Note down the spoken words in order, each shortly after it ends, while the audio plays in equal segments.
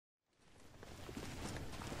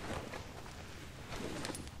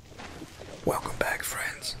Welcome back,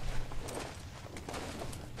 friends.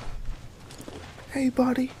 Hey,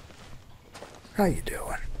 buddy. How you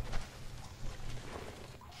doing?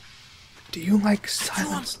 Do you like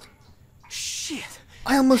silence? Shit!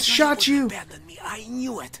 I almost shot you! Abandoned me. I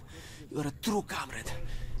knew it. You're a true comrade.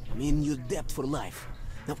 I'm in your debt for life.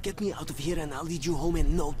 Now get me out of here and I'll lead you home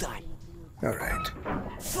in no time. Alright.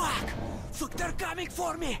 Fuck! Fuck, they're coming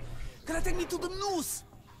for me! Gonna take me to the noose!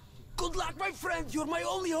 Good luck, my friend! You're my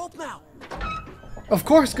only hope now! Of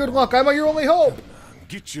course, good luck. I'm your only hope.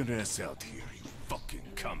 Get your ass out here, you fucking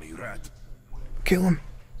commie rat. Kill him.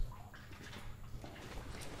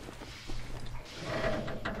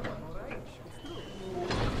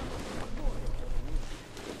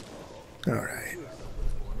 Alright.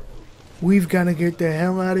 We've got to get the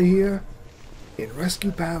hell out of here and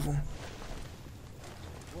rescue Pavel.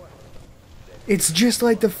 It's just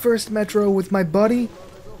like the first Metro with my buddy.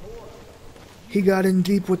 He got in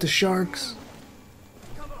deep with the sharks.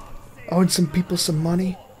 Owed some people some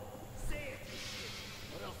money.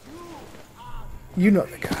 You know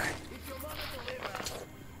the guy.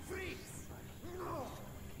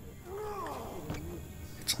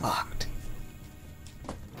 It's locked.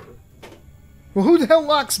 Well, who the hell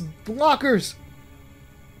locks lockers?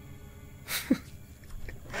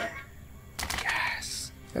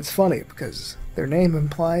 Yes. That's funny because their name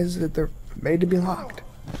implies that they're made to be locked.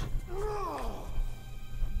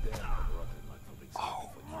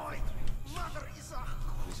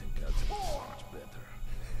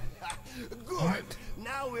 Good.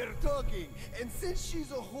 Now we're talking. And since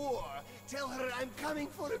she's a whore, tell her I'm coming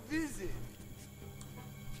for a visit.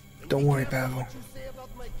 Don't worry, Pavel. What you say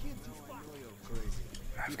about my kids, you fuck.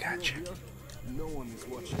 I've got you. No one is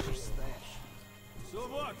watching your stash. So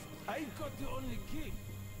what? I got the only key.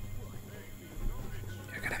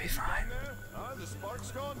 You're gonna be fine. The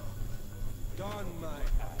spark's gone? Gone my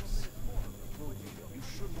ass. You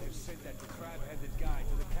shouldn't have sent that crab-headed guy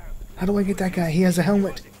to the camp. How do I get that guy? He has a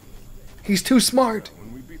helmet. He's too smart.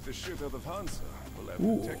 When we beat the shit out of Hansa, we'll have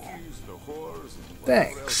Ooh. the techies, the whores, and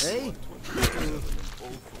Thanks. Hey?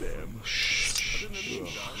 both them. But in the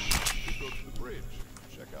meantime, we go to the bridge.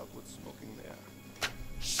 Check out what's smoking there.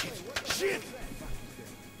 Shit! Shit!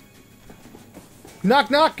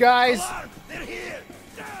 Knock, knock, guys. They're here!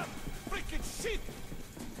 Damn! Freaking shit!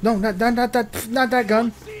 No, not that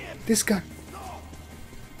gun. This gun.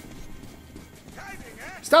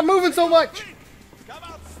 Stop moving so much. Come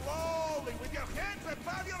out slowly with your hands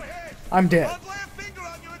above your head! I'm dead. I'll lay a finger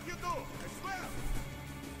on you if you do! I swear!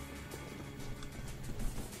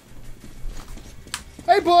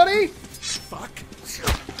 Hey, buddy. Fuck!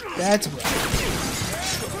 That's right.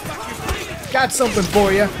 Got something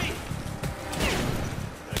for you.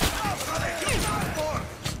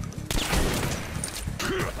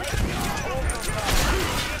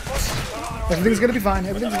 Everything's gonna be fine.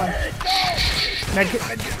 Everything's fine. Medkit,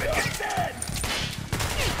 medkit, medkit.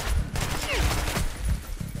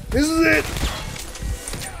 This is it.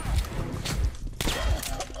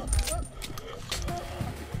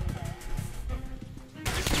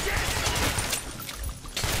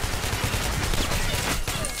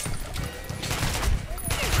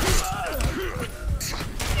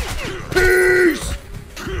 Peace.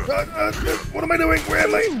 What am I doing? Where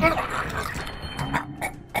am I?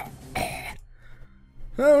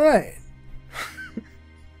 All right.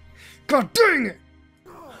 God dang it!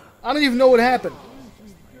 I don't even know what happened.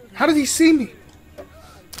 How did he see me?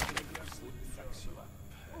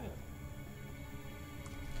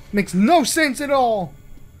 Makes no sense at all.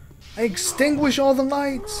 I extinguish all the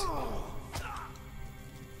lights.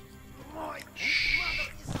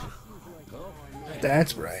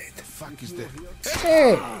 That's right. The fuck is that?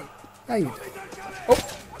 Hey! How you doing? Oh!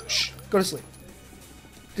 Shh! Go to sleep.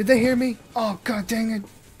 Did they hear me? Oh, god dang it.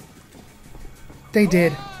 They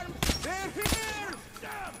did.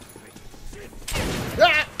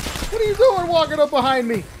 Ah! What are you doing walking up behind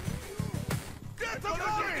me?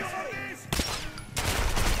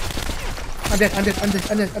 I'm dead, I'm dead, I'm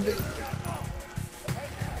dead, I'm dead, I'm dead.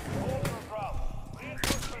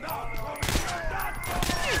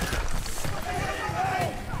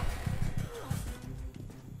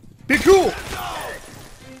 Be cool!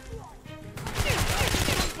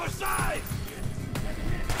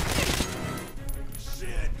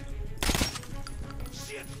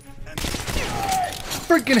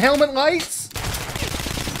 Freaking helmet lights!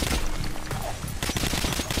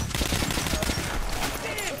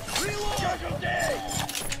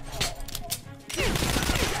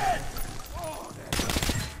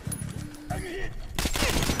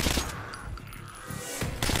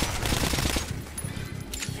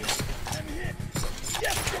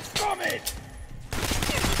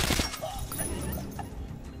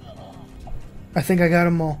 I think I got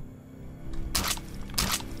them all.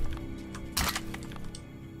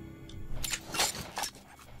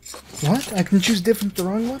 What? I can choose different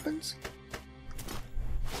throwing weapons?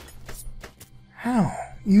 How?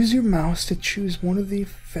 Use your mouse to choose one of the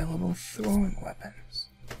available throwing weapons.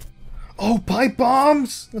 Oh, pipe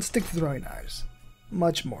bombs! Let's stick to throwing knives.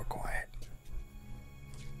 Much more quiet.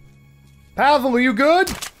 Pavel, are you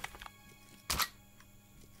good?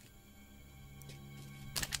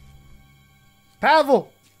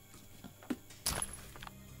 Pavel!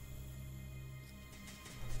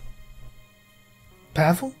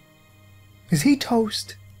 Pavel? Is he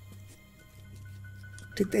toast?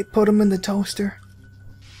 Did they put him in the toaster?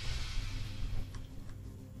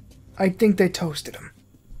 I think they toasted him.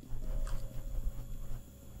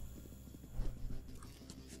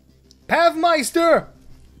 Pavmeister!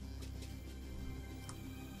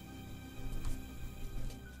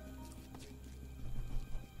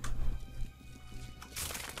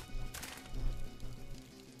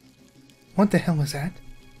 What the hell is that?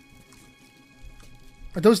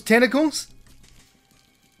 Are those tentacles?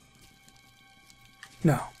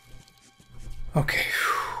 No. Okay.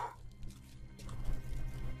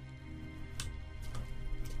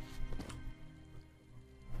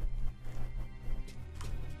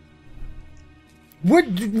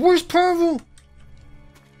 Where's Pavel?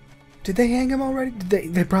 Did they hang him already?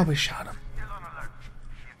 They probably shot him. Still on alert.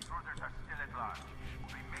 The intruders are still at large.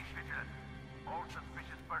 Remain vigilant. All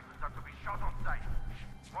suspicious persons are to be shot on sight.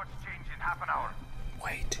 Watch change in half an hour.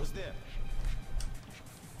 Wait. Who's there?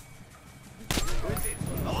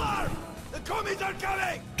 Alarm! The commies are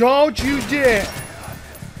coming! Don't you dare!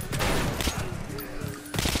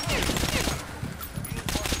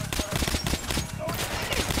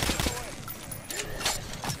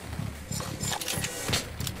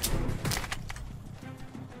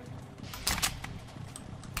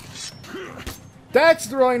 That's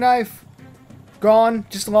the throwing knife. Gone.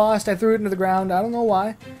 Just lost. I threw it into the ground. I don't know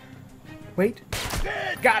why. Wait.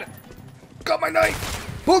 Got it. Got my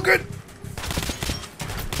knife. Book it.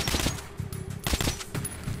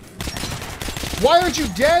 Why aren't you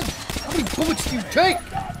dead? How many bullets do you take?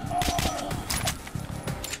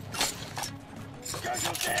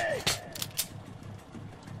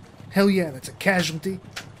 Hell yeah, that's a casualty.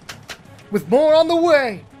 With more on the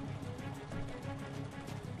way.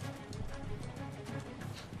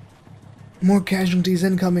 More casualties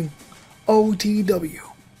incoming. OTW.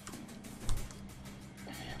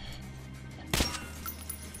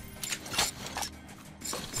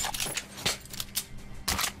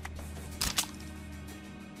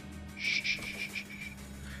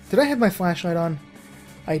 Did I have my flashlight on?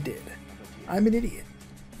 I did. I'm an idiot.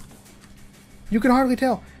 You can hardly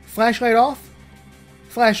tell. Flashlight off?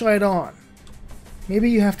 Flashlight on. Maybe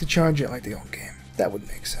you have to charge it like the old game. That would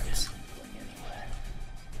make sense.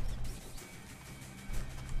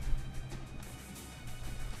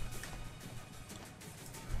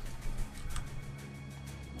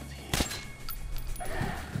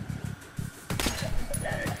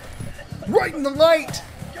 Right in the light!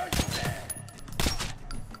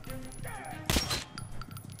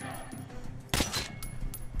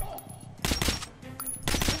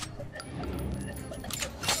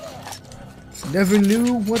 Never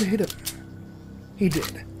knew what hit him. He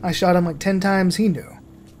did. I shot him like 10 times. He knew.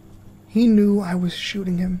 He knew I was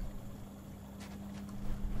shooting him.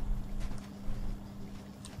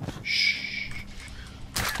 Shh.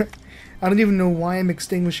 I don't even know why I'm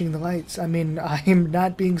extinguishing the lights. I mean, I am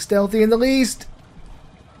not being stealthy in the least.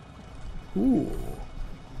 Ooh.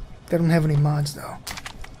 They don't have any mods, though.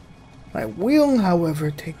 I will,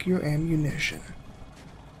 however, take your ammunition.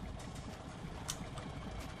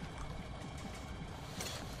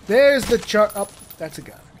 There's the oh, that's a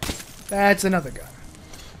gun. That's another gun.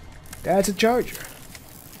 That's a charger.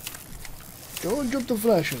 Don't drop the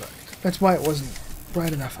flashlight. That's why it wasn't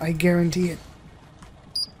bright enough. I guarantee it.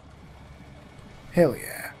 Hell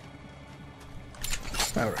yeah.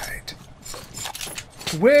 Alright.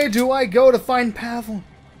 Where do I go to find Pavel?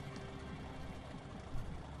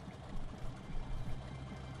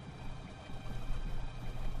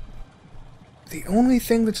 The only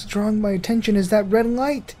thing that's drawing my attention is that red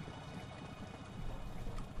light.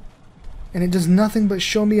 And it does nothing but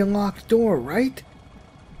show me a locked door, right?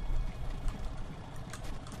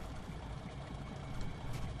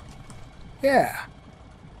 Yeah.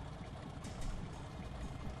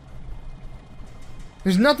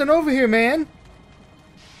 There's nothing over here, man.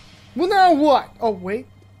 Well, now what? Oh, wait.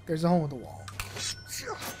 There's a hole in the wall.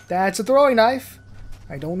 That's a throwing knife.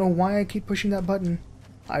 I don't know why I keep pushing that button.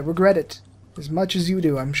 I regret it. As much as you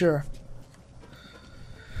do, I'm sure.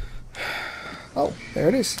 Oh, there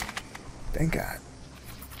it is. Thank God.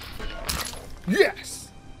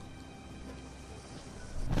 Yes!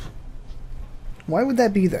 Why would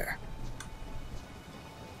that be there?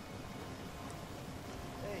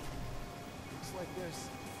 Hey, looks like there's...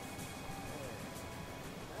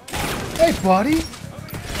 Hey, buddy!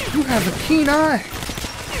 You have a keen eye!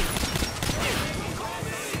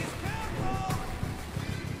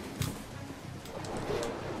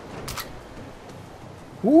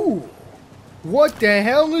 Ooh! What the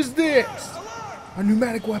hell is this? A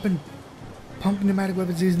pneumatic weapon. Pump pneumatic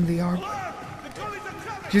weapons using the arm.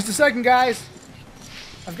 Just a second, guys.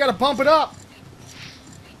 I've got to pump it up.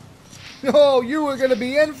 Oh, you were going to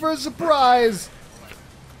be in for a surprise.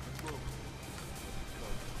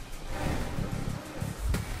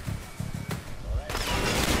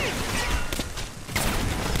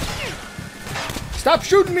 Stop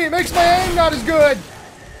shooting me. It makes my aim not as good.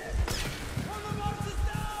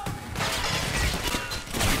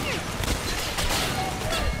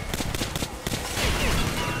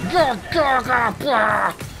 I'm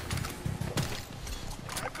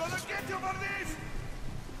gonna get you for this!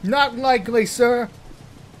 Not likely, sir.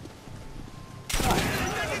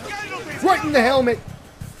 Right in the helmet.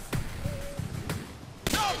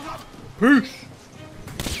 Peace.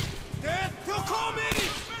 Death to comedy!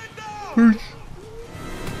 Peace.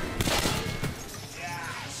 Yeah,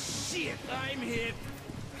 shit, I'm hit.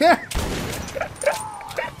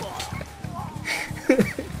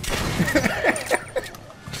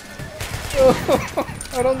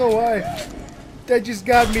 I don't know why. That just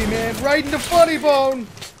got me, man. Right in the funny bone.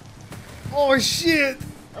 Oh, shit.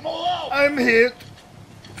 I'm hit.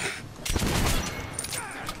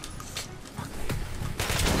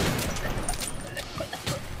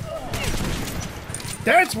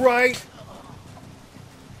 That's right.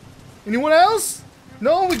 Anyone else?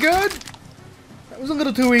 No, we good? That was a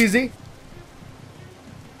little too easy.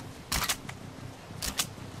 It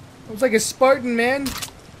was like a Spartan, man.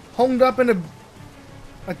 Honed up in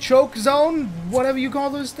a choke zone, whatever you call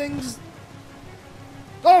those things.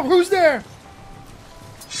 Oh, who's there?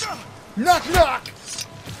 Knock, knock.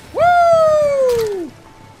 Woo!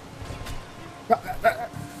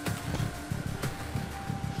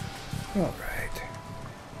 All right.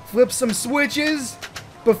 Flip some switches.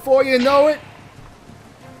 Before you know it,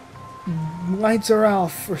 lights are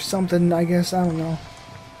off or something, I guess. I don't know.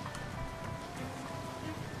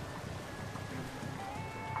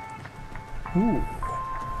 Ooh.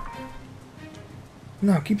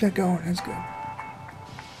 No, keep that going. That's good.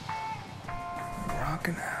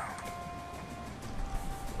 Rocking out.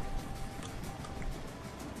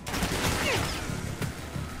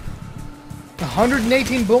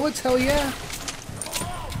 $118 bullets? Hell yeah.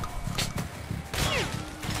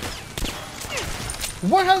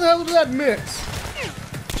 What? How the hell did that miss?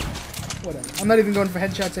 Whatever. I'm not even going for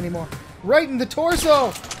headshots anymore. Right in the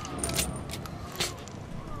torso!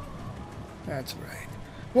 That's right.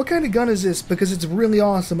 What kind of gun is this? Because it's really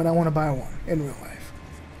awesome and I want to buy one in real life.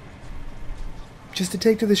 Just to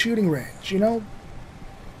take to the shooting range, you know?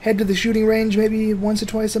 Head to the shooting range maybe once or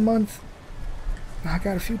twice a month. Knock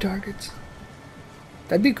out a few targets.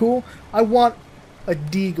 That'd be cool. I want a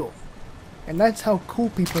deagle. And that's how cool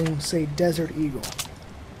people say Desert Eagle.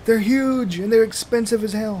 They're huge and they're expensive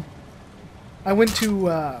as hell. I went to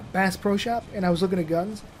Bass Pro Shop and I was looking at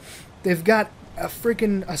guns. They've got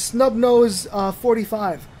a snub-nose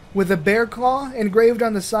 45 with a bear claw engraved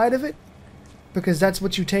on the side of it, because that's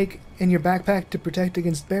what you take in your backpack to protect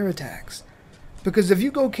against bear attacks. Because if you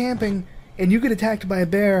go camping and you get attacked by a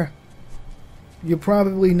bear, you're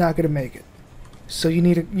probably not going to make it. So you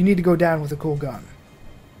need to go down with a cool gun.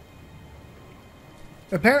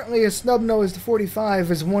 Apparently a snub-nosed 45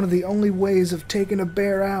 is one of the only ways of taking a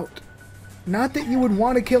bear out. Not that you would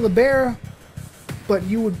want to kill a bear, but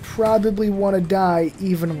you would probably want to die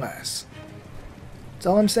even less. That's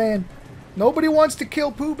all I'm saying. Nobody wants to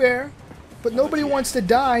kill Pooh Bear, but nobody wants to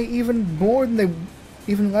die even more than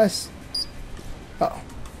even less. Uh-oh.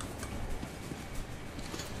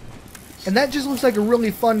 And that just looks like a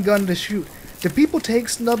really fun gun to shoot. Do people take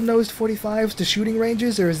snub-nosed 45s to shooting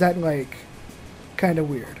ranges, or is that, like, kind of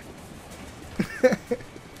weird?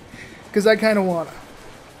 Because I kind of want to.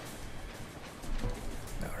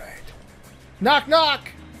 Alright. Knock, knock!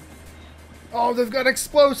 Oh, they've got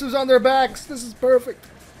explosives on their backs. This is perfect.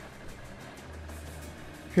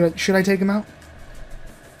 Should I take him out?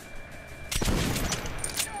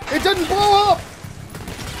 It didn't blow up!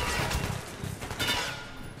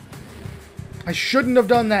 I shouldn't have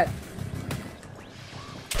done that.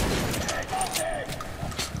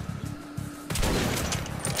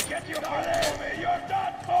 Get you over, you're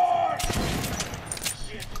done for!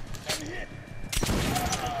 Shit, I'm hit.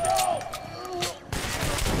 No!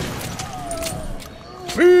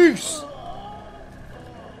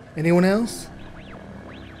 Anyone else?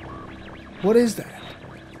 What is that?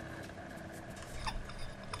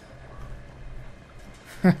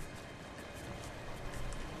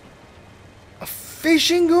 A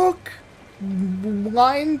fishing hook?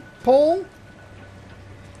 Line pole?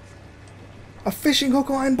 A fishing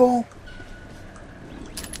hook line pole?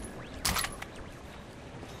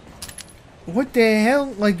 What the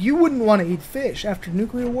hell? Like, you wouldn't want to eat fish after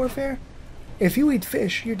nuclear warfare? If you eat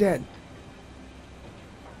fish, you're dead.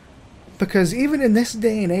 Because even in this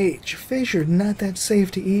day and age, fish are not that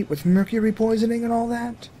safe to eat with mercury poisoning and all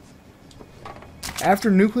that.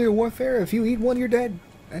 After nuclear warfare, if you eat one, you're dead.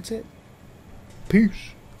 That's it.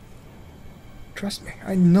 Peace. Trust me,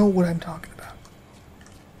 I know what I'm talking about.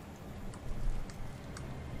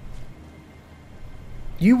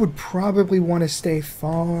 You would probably want to stay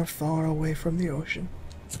far, far away from the ocean.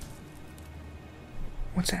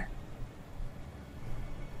 What's that?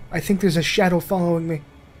 I think there's a shadow following me.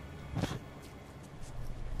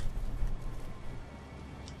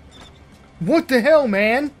 What the hell,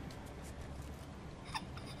 man?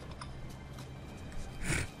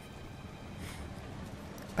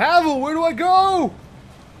 Pavel, where do I go?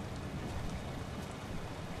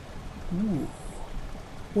 Ooh.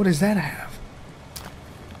 What does that have?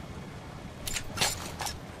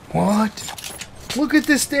 What? Look at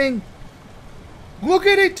this thing! Look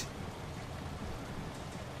at it!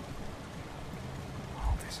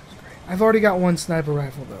 Oh, this is great. I've already got one sniper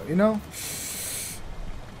rifle, though, you know?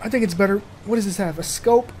 I think it's better. What does this have? A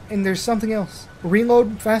scope, and there's something else.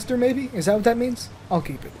 Reload faster, maybe? Is that what that means? I'll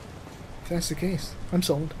keep it. If that's the case, I'm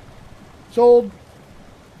sold. Sold!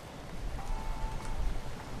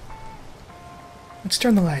 Let's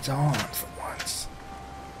turn the lights on for once.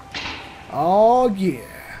 Oh, yeah.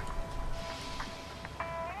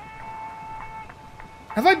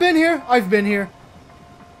 Have I been here? I've been here.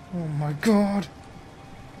 Oh my god.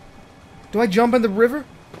 Do I jump in the river?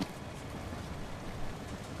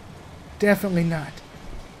 Definitely not.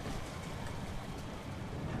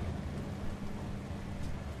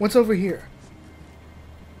 What's over here?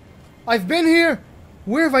 I've been here!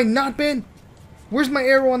 Where have I not been? Where's my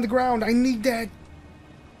arrow on the ground? I need that.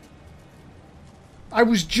 I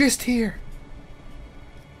was just here.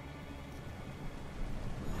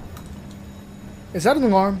 Is that an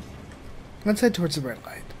alarm? Let's head towards the red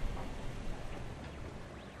light.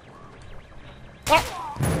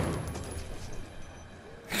 Ah!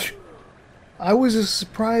 I was as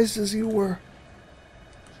surprised as you were.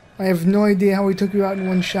 I have no idea how he took you out in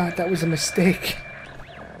one shot. That was a mistake.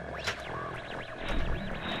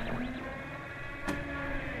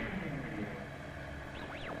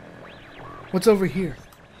 What's over here?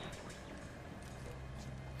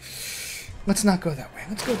 Let's not go that way.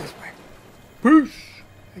 Let's go this way. Peace!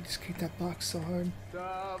 I just kicked that box so hard.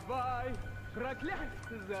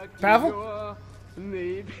 Pavel?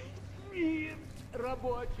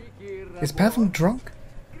 Is Pavel drunk?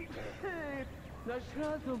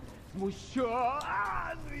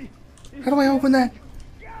 How do I open that?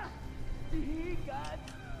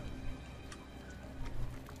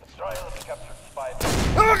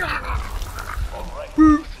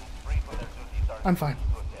 I'm fine.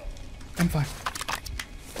 I'm fine.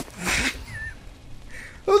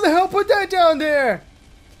 Who the hell put that down there?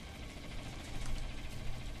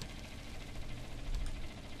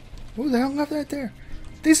 Who the hell left that there?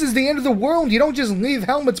 This is the end of the world. You don't just leave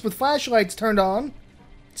helmets with flashlights turned on.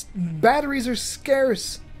 Batteries are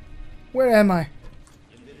scarce. Where am I?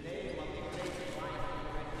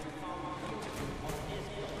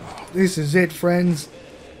 Oh, this is it, friends.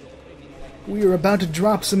 We are about to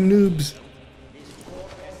drop some noobs.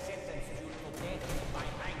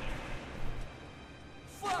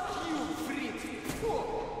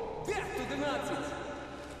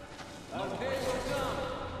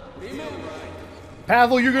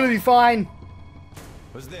 Pavel, you're gonna be fine.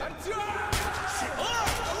 Who's there?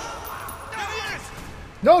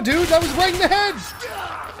 No, dude, that was right in the head.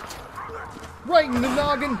 Right in the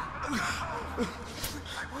noggin.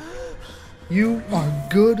 You are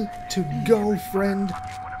good to go, friend.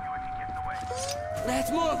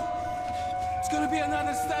 Let's move. It's gonna be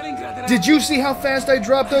another Stalingrad. Did you see how fast I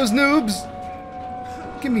dropped those noobs?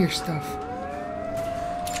 Give me your stuff.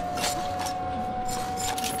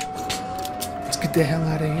 Let's get the hell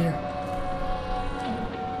out of here.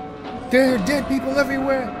 There are dead people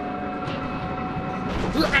everywhere.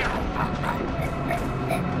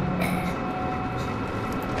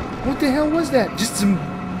 What the hell was that? Just some...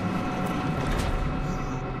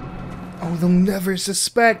 Oh, they'll never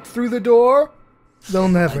suspect through the door? They'll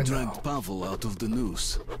never I know. dragged Pavel out of the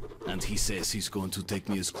noose, and he says he's going to take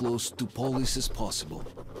me as close to Polis as possible.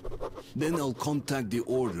 Then I'll contact the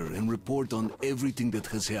Order and report on everything that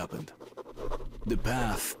has happened. The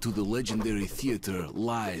path to the legendary theater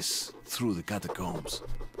lies through the catacombs.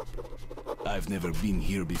 I've never been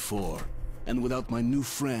here before, and without my new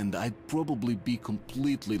friend, I'd probably be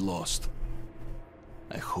completely lost.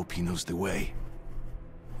 I hope he knows the way.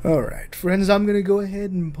 Alright, friends, I'm gonna go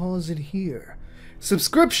ahead and pause it here.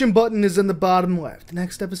 Subscription button is in the bottom left.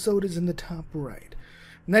 Next episode is in the top right.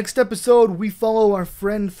 Next episode, we follow our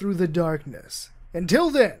friend through the darkness. Until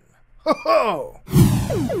then, ho ho!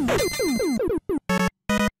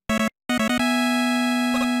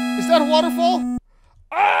 Is that a waterfall?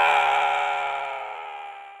 Ah!